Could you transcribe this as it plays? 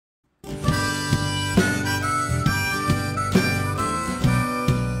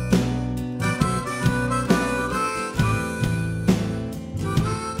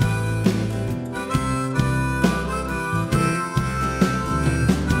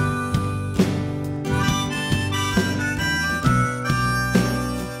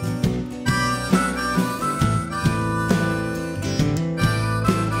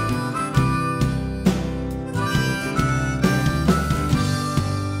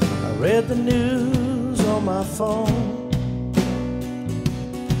read the news on my phone.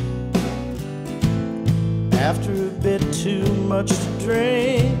 After a bit too much to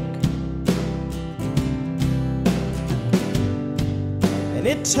drink, and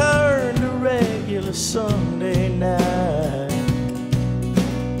it turned a regular Sunday night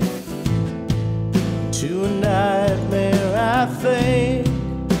to a nightmare, I think.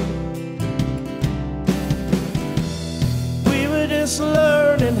 We were just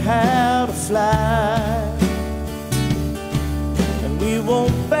learning how to fly, and we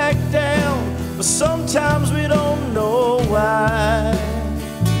won't back down, but sometimes we don't know why.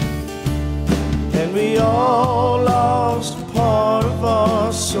 And we all lost a part of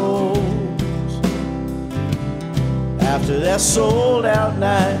our souls after that sold-out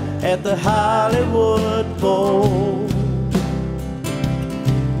night at the Hollywood Bowl.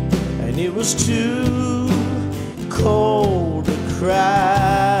 And it was too cold to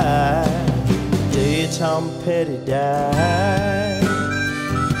cry the day Tom Petty died.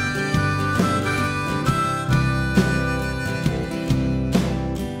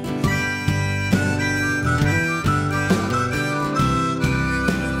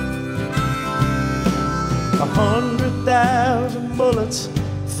 A 100,000 bullets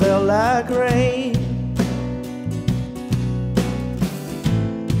fell like rain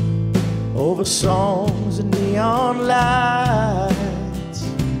over songs and neon lights,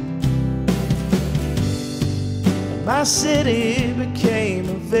 and my city became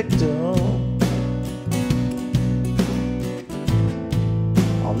a victim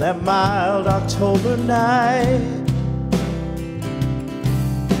on that mild October night.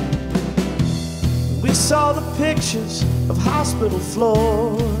 We saw the pictures of hospital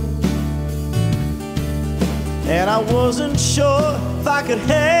floors, and I wasn't sure if I could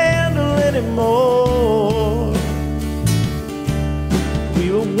handle any more.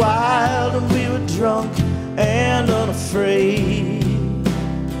 We were wild and we were drunk and unafraid,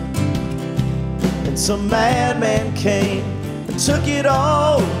 and some madman came and took it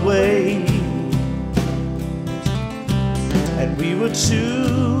all away. And we were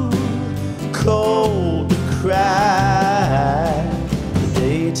too cold to cry the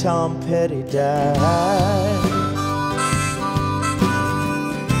day Tom Petty died.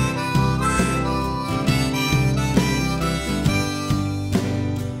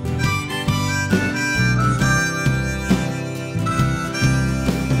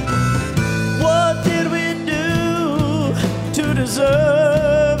 What did we do to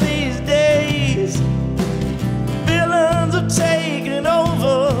deserve these days? Villains have taken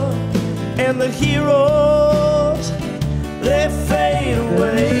over, and the heroes, they fade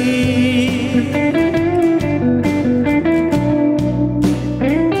away.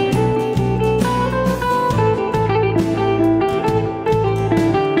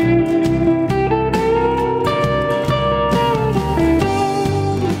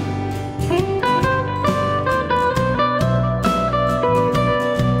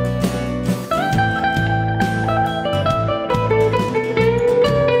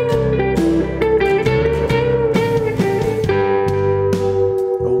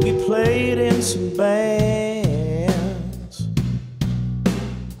 Played in some bands.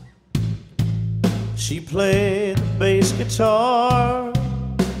 She played the bass guitar,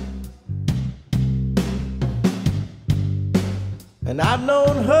 and I've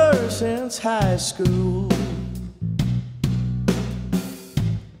known her since high school.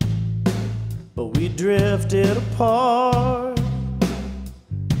 But we drifted apart,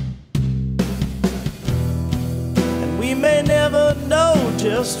 and we may never know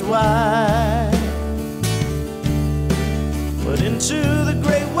just why. But into the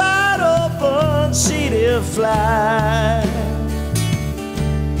great wide open sea did fly,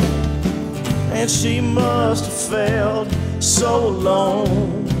 and she must have felt so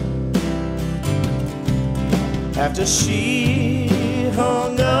alone after she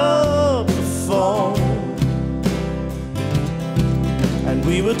hung up the phone. And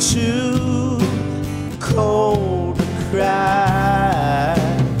we were too cold to cry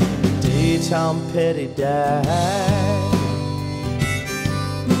the day Tom Petty died.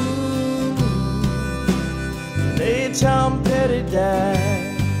 The day Tom Petty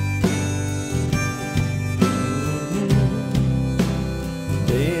died. The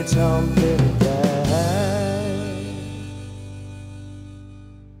day Tom Petty died.